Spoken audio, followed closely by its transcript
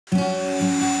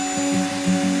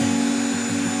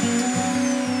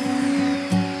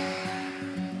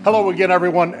Hello again,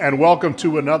 everyone, and welcome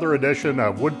to another edition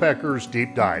of Woodpeckers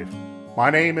Deep Dive. My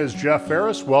name is Jeff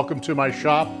Farris. Welcome to my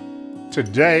shop.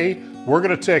 Today, we're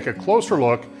going to take a closer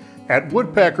look at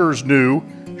Woodpecker's new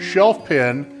shelf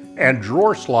pin and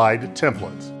drawer slide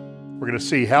template. We're going to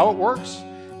see how it works,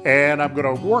 and I'm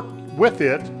going to work with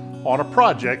it on a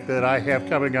project that I have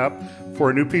coming up for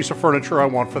a new piece of furniture I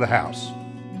want for the house.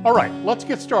 All right, let's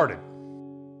get started.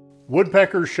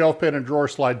 Woodpecker's shelf pin and drawer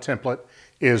slide template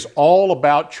is all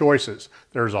about choices.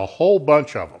 There's a whole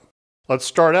bunch of them. Let's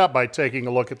start out by taking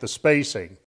a look at the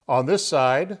spacing. On this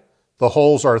side, the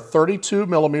holes are 32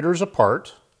 millimeters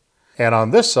apart, and on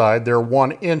this side, they're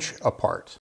 1 inch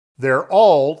apart. They're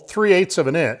all 3/8 of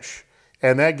an inch,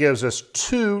 and that gives us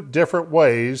two different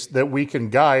ways that we can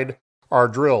guide our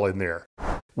drill in there.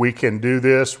 We can do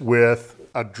this with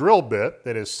a drill bit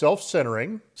that is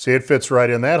self-centering. See, it fits right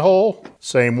in that hole.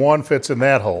 Same one fits in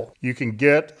that hole. You can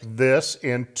get this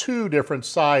in two different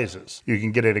sizes. You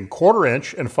can get it in 1/4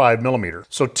 inch and 5 millimeter.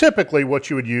 So typically what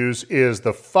you would use is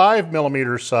the 5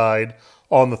 millimeter side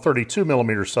on the 32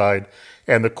 millimeter side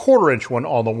and the 1/4 inch one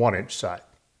on the 1 inch side.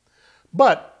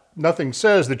 But nothing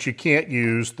says that you can't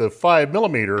use the 5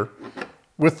 millimeter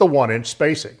with the 1 inch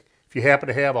spacing. If you happen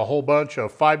to have a whole bunch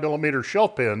of 5 millimeter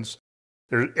shelf pins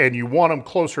and you want them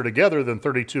closer together than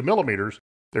 32 millimeters,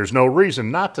 there's no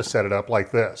reason not to set it up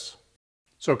like this.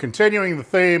 So continuing the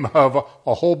theme of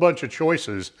a whole bunch of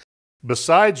choices,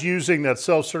 besides using that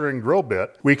self-centering drill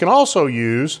bit, we can also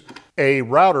use a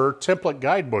router template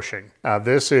guide bushing. Now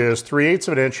this is 3/8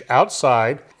 of an inch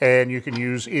outside, and you can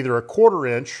use either a 1/4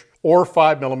 inch or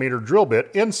 5 millimeter drill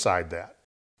bit inside that.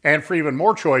 And for even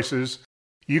more choices,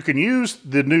 you can use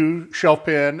the new shelf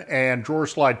pin and drawer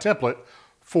slide template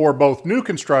for both new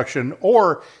construction,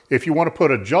 or if you want to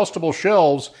put adjustable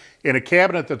shelves in a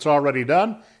cabinet that's already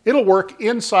done, it'll work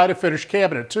inside a finished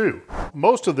cabinet too.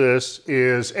 Most of this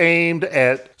is aimed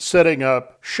at setting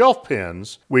up shelf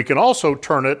pins. We can also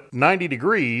turn it 90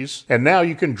 degrees, and now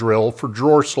you can drill for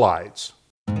drawer slides.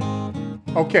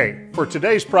 Okay, for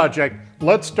today's project,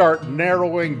 let's start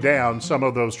narrowing down some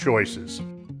of those choices.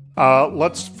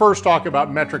 Let's first talk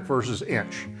about metric versus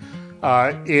inch.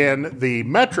 In the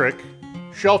metric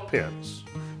shelf pins,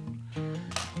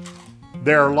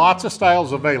 there are lots of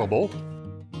styles available.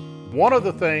 One of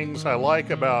the things I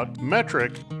like about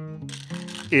metric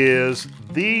is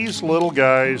these little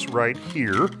guys right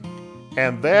here,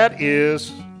 and that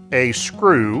is a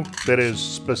screw that is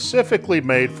specifically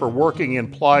made for working in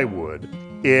plywood,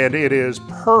 and it is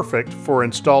perfect for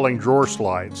installing drawer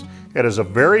slides. It is a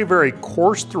very, very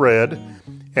coarse thread,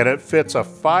 and it fits a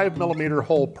 5 millimeter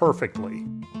hole perfectly.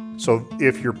 So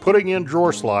if you're putting in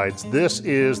drawer slides, this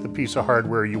is the piece of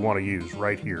hardware you want to use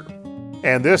right here.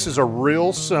 And this is a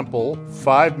real simple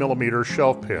 5 millimeter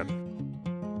shelf pin.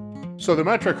 So the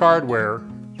metric hardware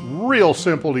is real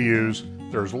simple to use.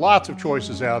 There's lots of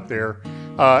choices out there,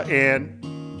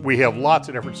 and we have lots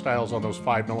of different styles on those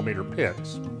 5 millimeter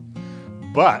pins.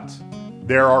 But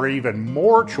there are even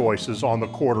more choices on the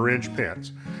 1/4 inch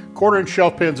pins. 1/4 inch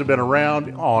shelf pins have been around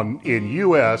in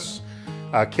US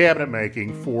cabinet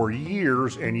making for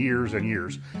years and years and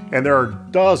years. And there are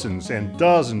dozens and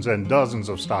dozens and dozens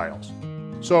of styles.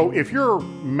 So if you're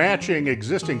matching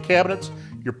existing cabinets,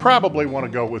 you probably want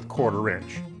to go with 1/4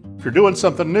 inch. If you're doing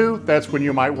something new, that's when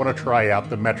you might want to try out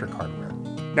the metric hardware.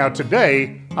 Now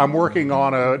today, I'm working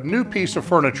on a new piece of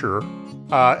furniture.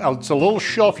 It's a little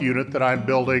shelf unit that I'm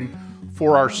building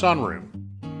for our sunroom.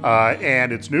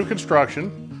 And it's new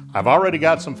construction. I've already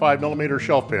got some 5 millimeter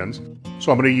shelf pins,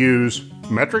 so I'm going to use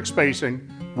metric spacing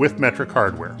with metric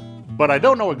hardware. But I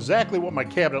don't know exactly what my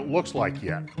cabinet looks like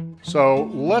yet.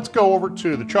 So let's go over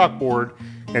to the chalkboard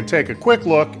and take a quick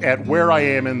look at where I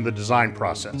am in the design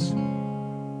process.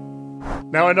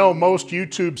 Now I know most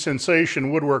YouTube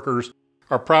sensation woodworkers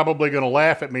are probably going to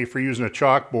laugh at me for using a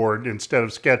chalkboard instead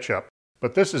of SketchUp,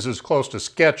 but this is as close to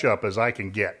SketchUp as I can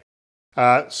get.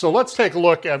 So let's take a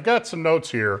look. I've got some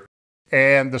notes here,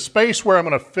 and the space where I'm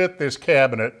going to fit this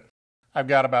cabinet, I've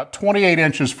got about 28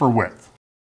 inches for width.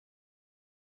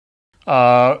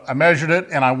 I measured it,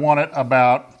 and I want it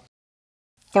about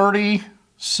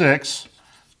 36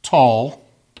 tall,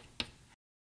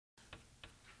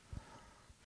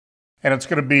 and it's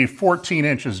going to be 14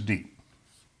 inches deep.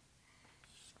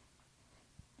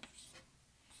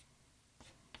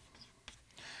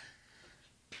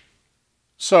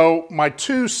 So my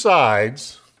two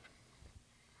sides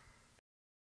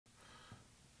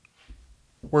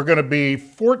were going to be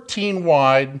 14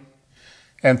 wide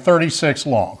and 36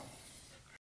 long.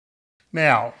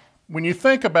 Now, when you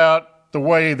think about the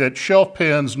way that shelf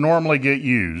pins normally get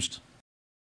used.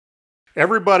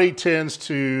 Everybody tends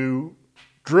to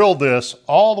drill this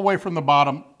all the way from the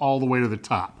bottom all the way to the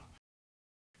top.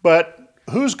 But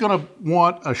who's going to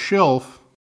want a shelf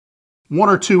 1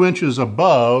 or 2 inches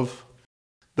above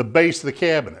the base of the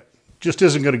cabinet? Just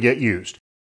isn't going to get used.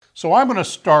 So I'm going to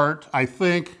start, I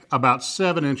think, about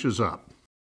 7 inches up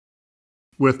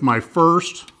with my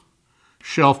first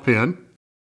shelf pin.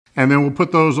 And then we'll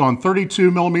put those on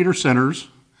 32 millimeter centers.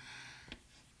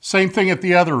 Same thing at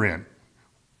the other end.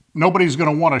 Nobody's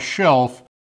going to want a shelf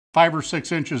 5 or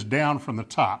 6 inches down from the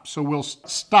top. So we'll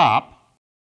stop,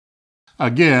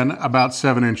 again, about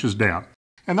 7 inches down.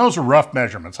 And those are rough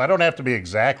measurements. I don't have to be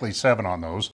exactly 7 on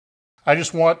those. I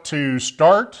just want to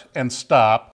start and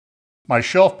stop my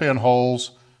shelf pin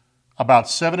holes about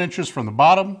 7 inches from the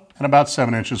bottom and about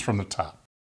 7 inches from the top.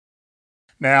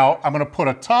 Now, I'm going to put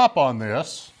a top on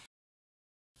this,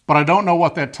 but I don't know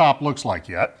what that top looks like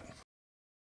yet.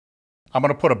 I'm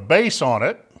going to put a base on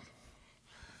it,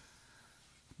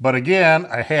 but again,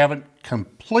 I haven't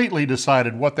completely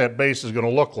decided what that base is going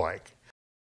to look like.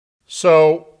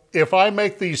 So if I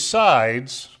make these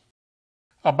sides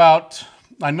about,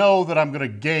 I know that I'm going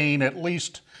to gain at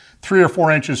least 3 or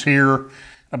 4 inches here,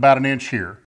 about 1 inch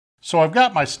here. So I've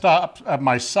got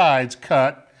my sides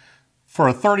cut for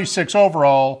a 36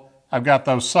 overall. I've got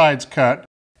those sides cut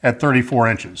at 34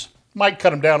 inches. Might cut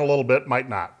them down a little bit, might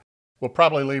not. We'll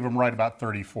probably leave them right about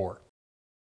 34.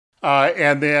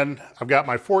 And then I've got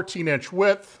my 14-inch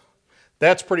width.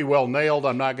 That's pretty well nailed.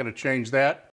 I'm not going to change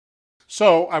that.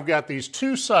 So I've got these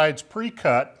 2 sides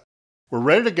pre-cut. We're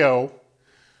ready to go.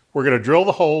 We're going to drill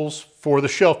the holes for the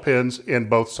shelf pins in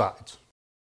both sides.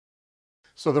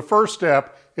 So the first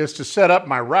step is to set up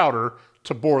my router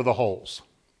to bore the holes.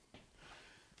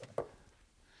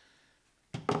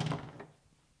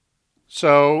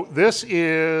 So this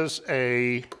is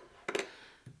a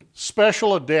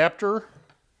special adapter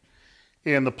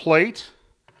in the plate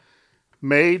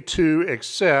made to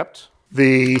accept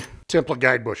the template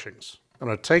guide bushings. I'm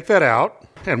going to take that out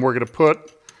and we're going to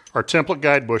put our template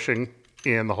guide bushing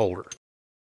in the holder.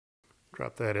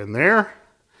 Drop that in there.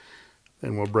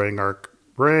 Then we'll bring our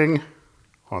ring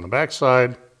on the back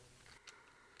side.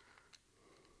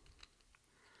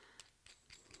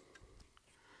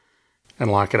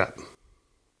 And lock it up.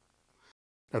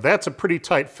 Now that's a pretty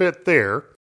tight fit there.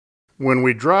 When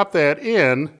we drop that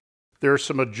in, there's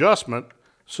some adjustment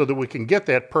so that we can get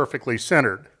that perfectly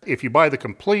centered. If you buy the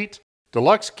complete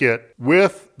deluxe kit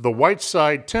with the white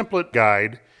side template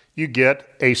guide, you get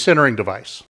a centering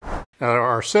device. Now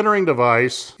our centering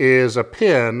device is a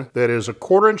pin that is a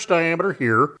 1/4 inch diameter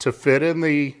here to fit in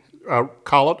the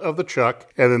collet of the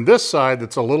chuck, and then this side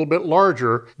that's a little bit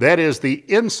larger, that is the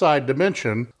inside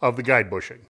dimension of the guide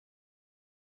bushing.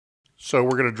 So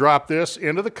we're going to drop this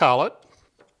into the collet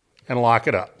and lock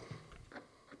it up.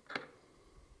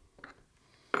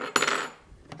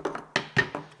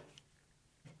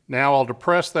 Now I'll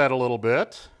depress that a little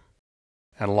bit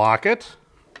and lock it.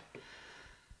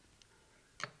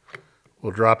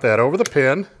 We'll drop that over the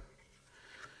pin,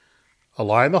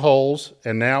 align the holes,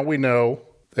 and now we know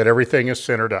that everything is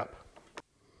centered up.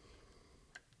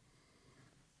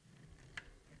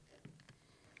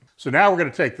 So now we're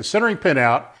going to take the centering pin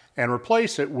out and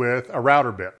replace it with a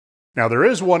router bit. Now there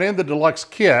is one in the deluxe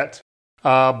kit,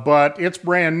 but it's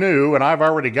brand new and I've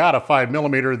already got a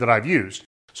 5mm that I've used.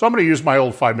 So I'm going to use my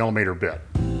old 5mm bit.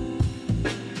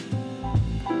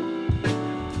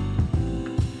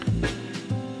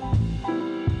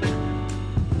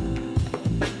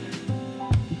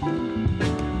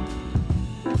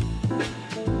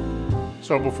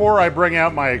 So before I bring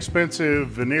out my expensive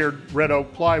veneered red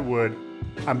oak plywood,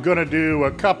 I'm going to do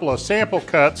a couple of sample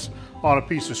cuts on a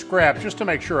piece of scrap just to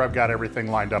make sure I've got everything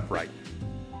lined up right.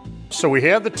 So we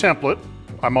have the template.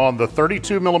 I'm on the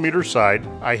 32mm side.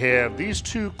 I have these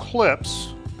 2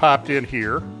 clips popped in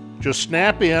here. Just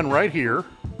snap in right here,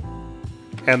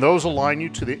 and those align you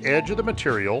to the edge of the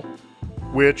material,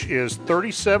 which is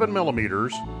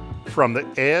 37mm from the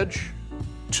edge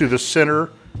to the center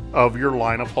of your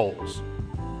line of holes.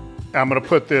 I'm going to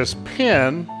put this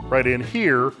pin right in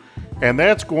here, and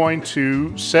that's going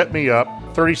to set me up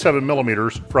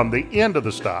 37mm from the end of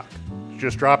the stock.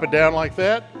 Just drop it down like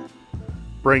that,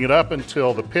 bring it up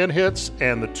until the pin hits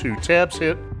and the 2 tabs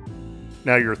hit.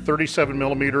 Now you're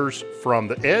 37mm from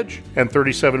the edge and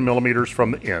 37mm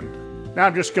from the end. Now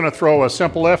I'm just going to throw a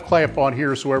simple F-clamp on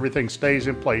here so everything stays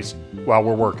in place while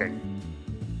we're working.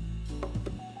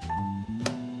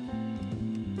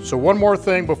 So one more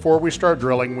thing before we start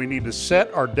drilling, we need to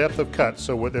set our depth of cut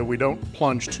so that we don't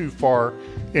plunge too far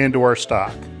into our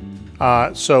stock.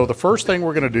 So the first thing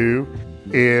we're going to do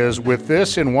is with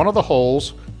this in one of the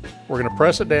holes, we're going to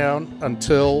press it down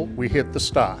until we hit the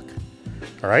stock.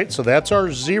 All right, so that's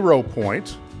our 0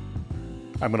 point.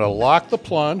 I'm going to lock the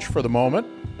plunge for the moment.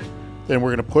 Then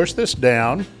we're going to push this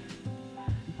down,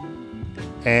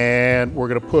 and we're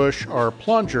going to push our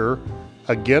plunger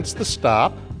against the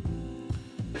stop.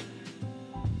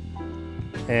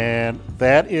 And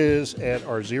that is at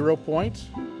our 0 point.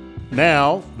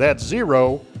 Now, that's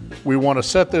 0. We want to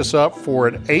set this up for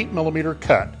an 8mm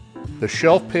cut. The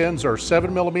shelf pins are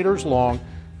 7mm long.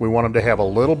 We want them to have a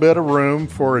little bit of room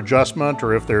for adjustment,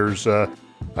 or if there's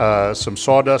some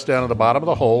sawdust down at the bottom of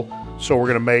the hole. So we're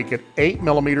going to make it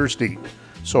 8mm deep.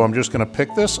 So I'm just going to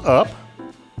pick this up.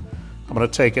 I'm going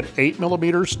to take an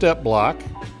 8mm step block,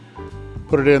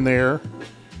 put it in there.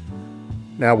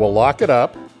 Now we'll lock it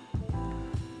up.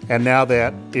 And now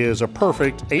that is a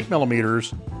perfect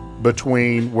 8mm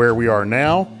between where we are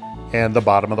now and the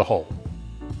bottom of the hole.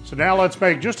 So now let's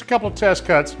make just a couple of test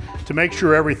cuts to make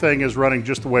sure everything is running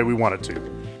just the way we want it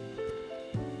to.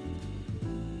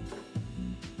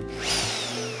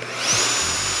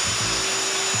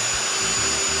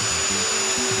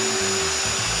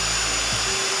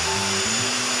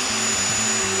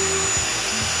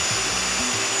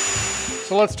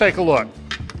 So let's take a look.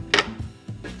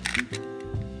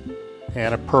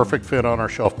 And a perfect fit on our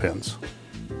shelf pins.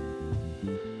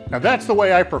 Now that's the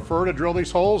way I prefer to drill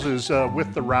these holes, is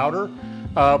with the router.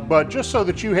 But just so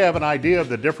that you have an idea of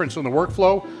the difference in the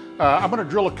workflow, I'm going to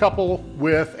drill a couple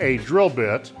with a drill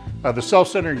bit, the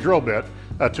self-centering drill bit,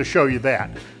 to show you that.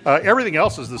 Everything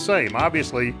else is the same.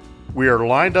 Obviously, we are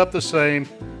lined up the same.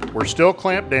 We're still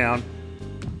clamped down.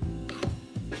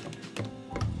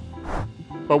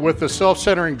 But with the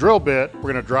self-centering drill bit,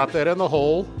 we're going to drop that in the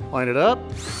hole, line it up.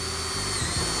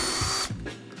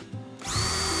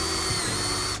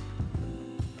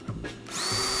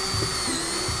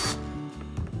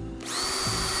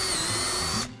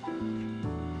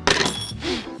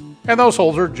 And those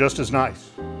holes are just as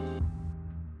nice.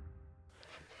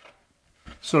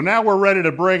 So now we're ready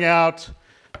to bring out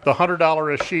the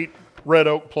 $100 a sheet red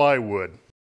oak plywood.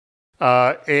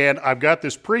 And I've got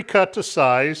this pre-cut to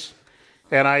size,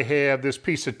 and I have this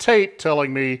piece of tape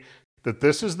telling me that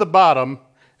this is the bottom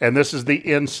and this is the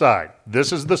inside.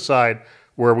 This is the side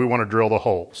where we want to drill the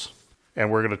holes.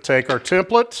 And we're going to take our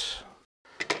template,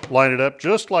 line it up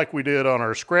just like we did on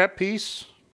our scrap piece.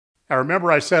 Now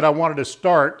remember I said I wanted to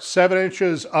start 7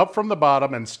 inches up from the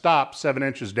bottom and stop 7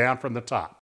 inches down from the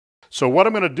top. So what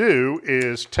I'm going to do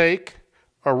is take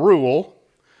a rule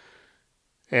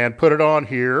and put it on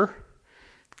here.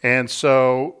 And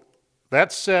so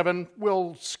that's 7.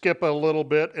 We'll skip a little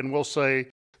bit and we'll say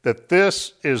that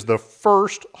this is the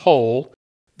first hole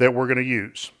that we're going to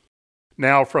use.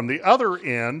 Now from the other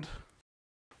end,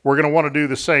 we're going to want to do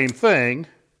the same thing.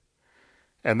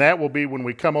 And that will be when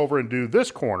we come over and do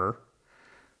this corner.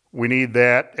 We need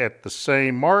that at the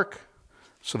same mark.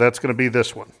 So that's going to be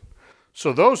this one.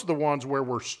 So those are the ones where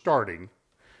we're starting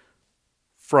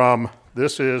from.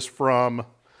 This is from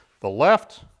the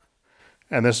left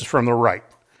and this is from the right.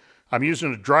 I'm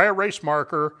using a dry erase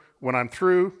marker. When I'm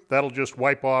through, that'll just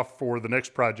wipe off for the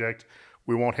next project.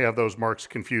 We won't have those marks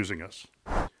confusing us.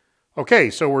 Okay,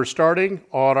 so we're starting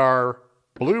on our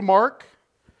blue mark.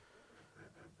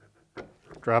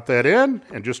 Drop that in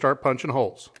and just start punching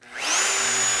holes.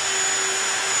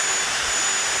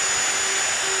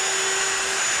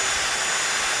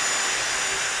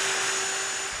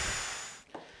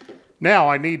 Now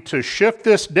I need to shift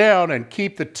this down and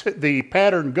keep the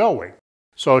pattern going.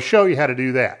 So I'll show you how to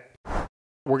do that.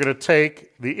 We're going to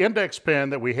take the index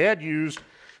pen that we had used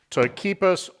to keep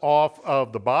us off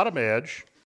of the bottom edge.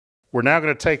 We're now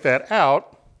going to take that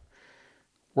out.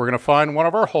 We're going to find one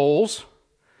of our holes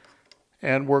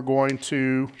and we're going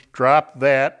to drop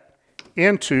that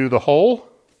into the hole.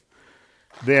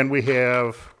 Then we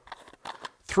have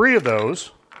 3 of those.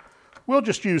 We'll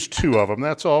just use 2 of them.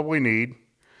 That's all we need.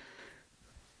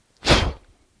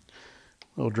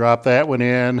 We'll drop that one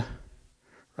in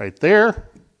right there.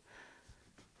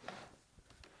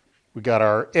 We got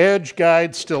our edge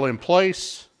guide still in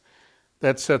place.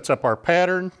 That sets up our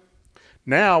pattern.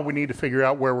 Now we need to figure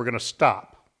out where we're going to stop.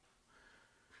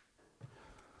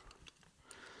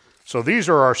 So these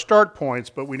are our start points,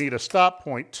 but we need a stop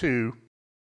point too.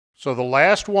 So the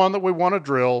last one that we want to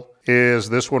drill is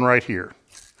this one right here.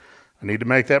 I need to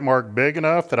make that mark big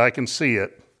enough that I can see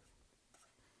it.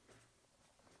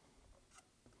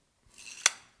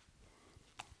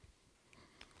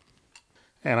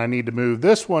 And I need to move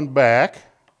this one back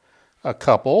a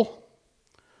couple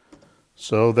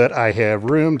so that I have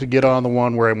room to get on the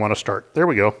one where I want to start. There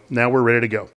we go. Now we're ready to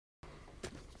go.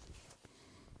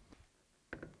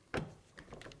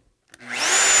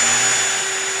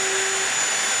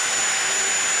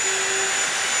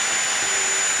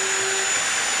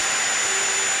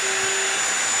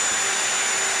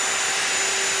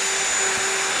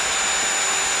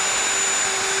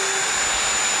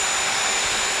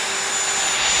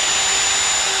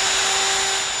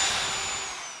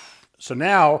 So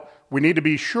now we need to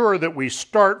be sure that we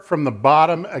start from the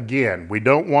bottom again. We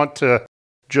don't want to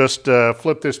just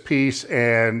flip this piece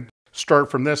and start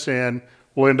from this end.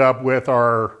 We'll end up with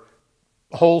our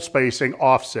hole spacing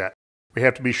offset. We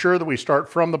have to be sure that we start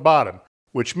from the bottom,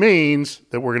 which means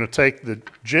that we're going to take the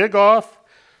jig off,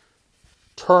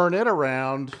 turn it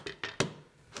around,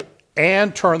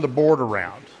 and turn the board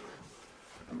around.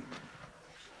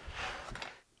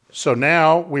 So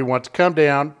now we want to come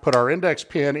down, put our index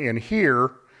pin in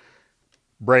here,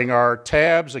 bring our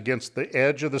tabs against the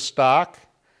edge of the stock,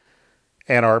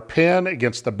 and our pin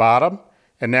against the bottom,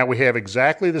 and now we have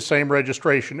exactly the same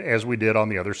registration as we did on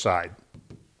the other side.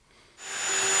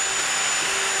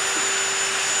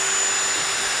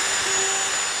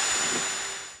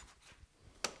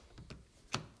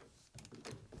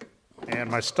 And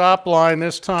my stop line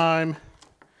this time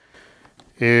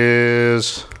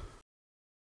is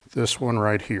this one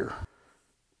right here.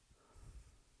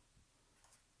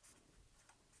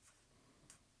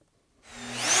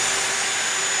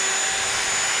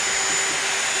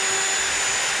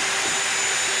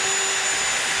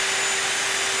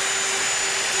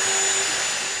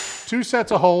 Two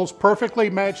sets of holes perfectly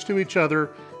matched to each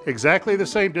other, exactly the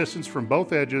same distance from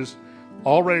both edges,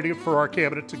 all ready for our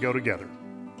cabinet to go together.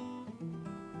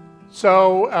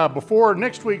 So before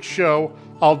next week's show,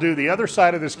 I'll do the other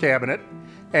side of this cabinet,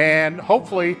 and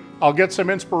hopefully I'll get some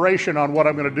inspiration on what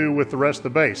I'm going to do with the rest of the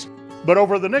base. But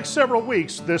over the next several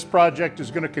weeks, this project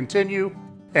is going to continue,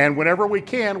 and whenever we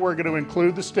can, we're going to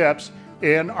include the steps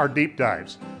in our deep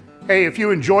dives. Hey, if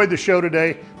you enjoyed the show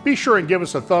today, be sure and give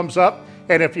us a thumbs up,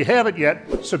 and if you haven't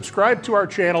yet, subscribe to our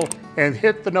channel and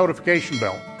hit the notification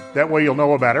bell. That way you'll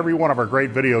know about every one of our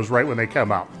great videos right when they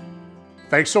come out.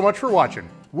 Thanks so much for watching.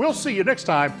 We'll see you next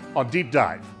time on Deep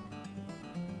Dive.